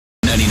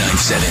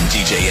99.7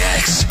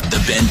 DJX,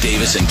 the Ben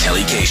Davis and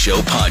Kelly K Show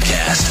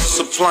podcast.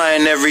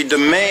 Supplying every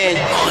demand.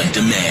 On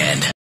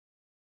demand.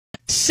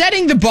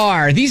 Setting the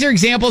bar. These are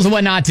examples of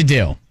what not to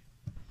do.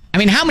 I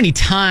mean, how many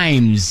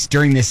times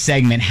during this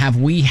segment have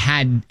we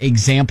had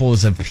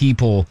examples of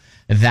people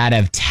that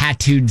have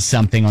tattooed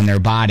something on their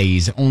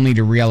bodies only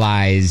to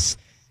realize,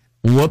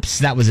 whoops,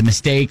 that was a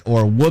mistake,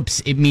 or whoops,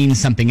 it means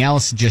something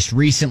else. Just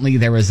recently,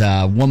 there was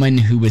a woman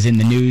who was in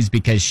the news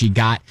because she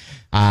got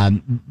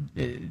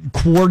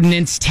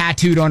coordinates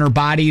tattooed on her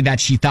body that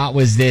she thought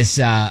was this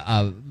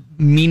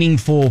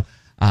meaningful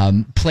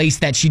place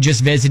that she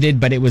just visited,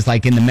 but it was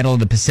like in the middle of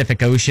the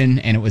Pacific Ocean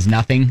and it was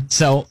nothing.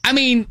 So, I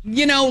mean,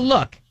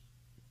 look,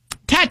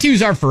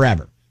 tattoos are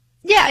forever.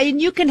 Yeah,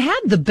 and you can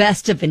have the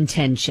best of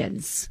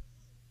intentions.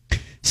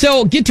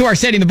 So get to our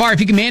setting the bar. If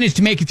you can manage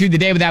to make it through the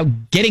day without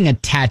getting a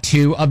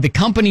tattoo of the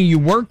company you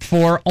worked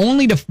for,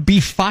 only to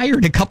be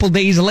fired a couple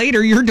days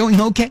later, you're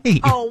doing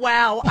okay. Oh,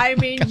 wow. I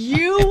mean,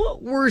 you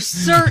were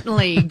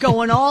certainly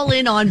going all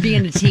in on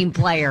being a team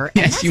player. And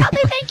Yes, that's you how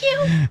they thank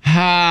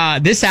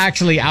you. This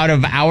actually, out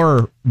of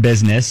our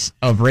business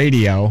of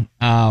radio,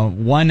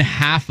 one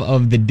half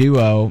of the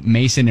duo,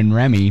 Mason and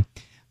Remy,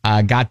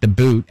 got the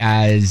boot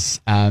as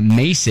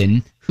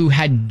Mason, who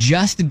had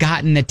just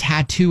gotten the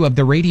tattoo of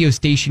the radio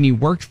station he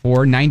worked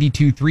for,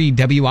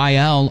 92.3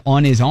 WIL,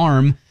 on his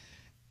arm,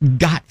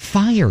 got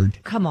fired.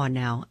 Come on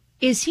now.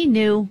 Is he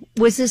new?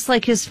 Was this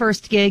like his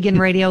first gig in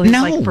radio?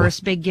 His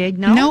first big gig?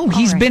 No,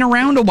 he's been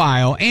around a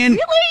while. And,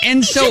 really? And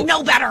he so should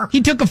know better.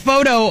 He took a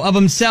photo of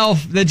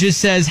himself that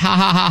just says, ha,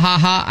 ha, ha, ha,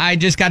 ha, I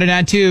just got a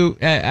tattoo.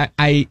 Ha,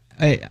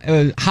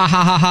 ha,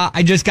 ha, ha,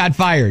 I just got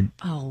fired.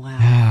 Oh,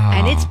 wow.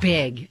 And it's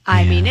big.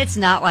 I mean, it's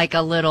not like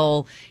a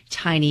little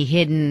tiny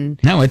hidden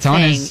No, it's thing.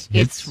 on his...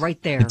 It's right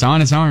there. It's on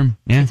his arm.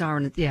 Yeah. It's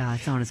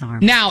on his arm.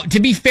 Now, to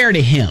be fair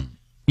to him,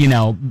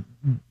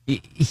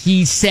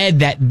 he said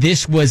that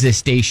this was a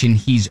station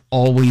he's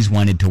always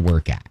wanted to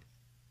work at.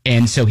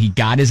 And so he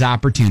got his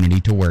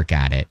opportunity to work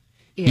at it.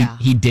 Yeah.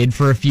 He did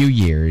for a few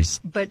years.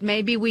 But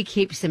maybe we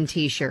keep some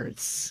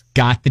T-shirts.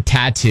 Got the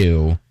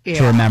tattoo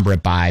to remember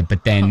it by,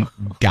 but then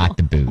got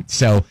the boot.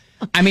 So,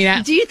 I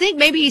mean... Do you think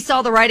maybe he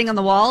saw the writing on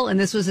the wall and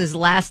this was his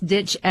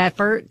last-ditch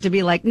effort to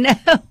be like, no,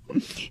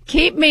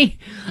 keep me.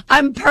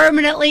 I'm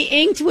permanently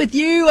inked with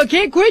you. I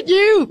can't quit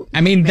you.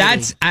 I mean,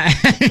 that's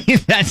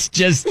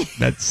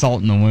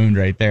salt in the wound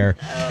right there.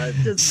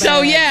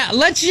 So, yeah,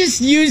 let's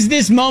just use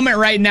this moment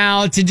right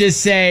now to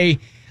just say,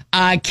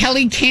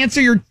 Kelly,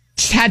 cancel your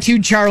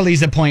Tattooed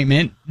Charlie's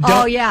appointment.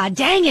 Oh, yeah.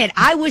 Dang it.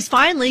 I was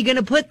finally going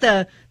to put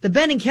the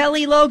Ben and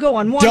Kelly logo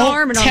on one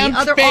arm and on the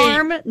other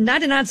arm,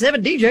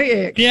 99.7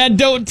 DJX. Yeah,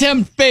 don't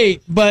tempt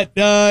fate. But,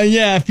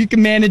 if you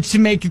can manage to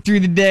make it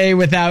through the day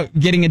without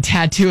getting a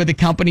tattoo of the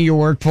company you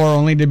work for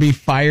only to be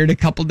fired a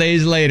couple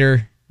days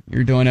later,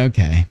 you're doing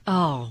okay.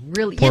 Oh,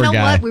 really? Poor you know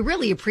guy. what? We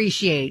really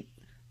appreciate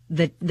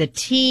the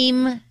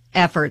team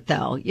effort,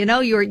 though.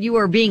 You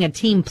were being a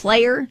team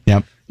player.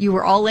 Yep. You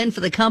were all in for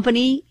the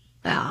company.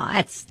 Oh,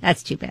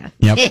 that's too bad.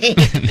 Yep.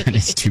 That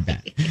is too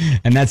bad.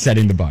 And that's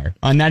setting the bar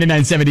on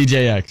 99.7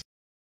 DJX.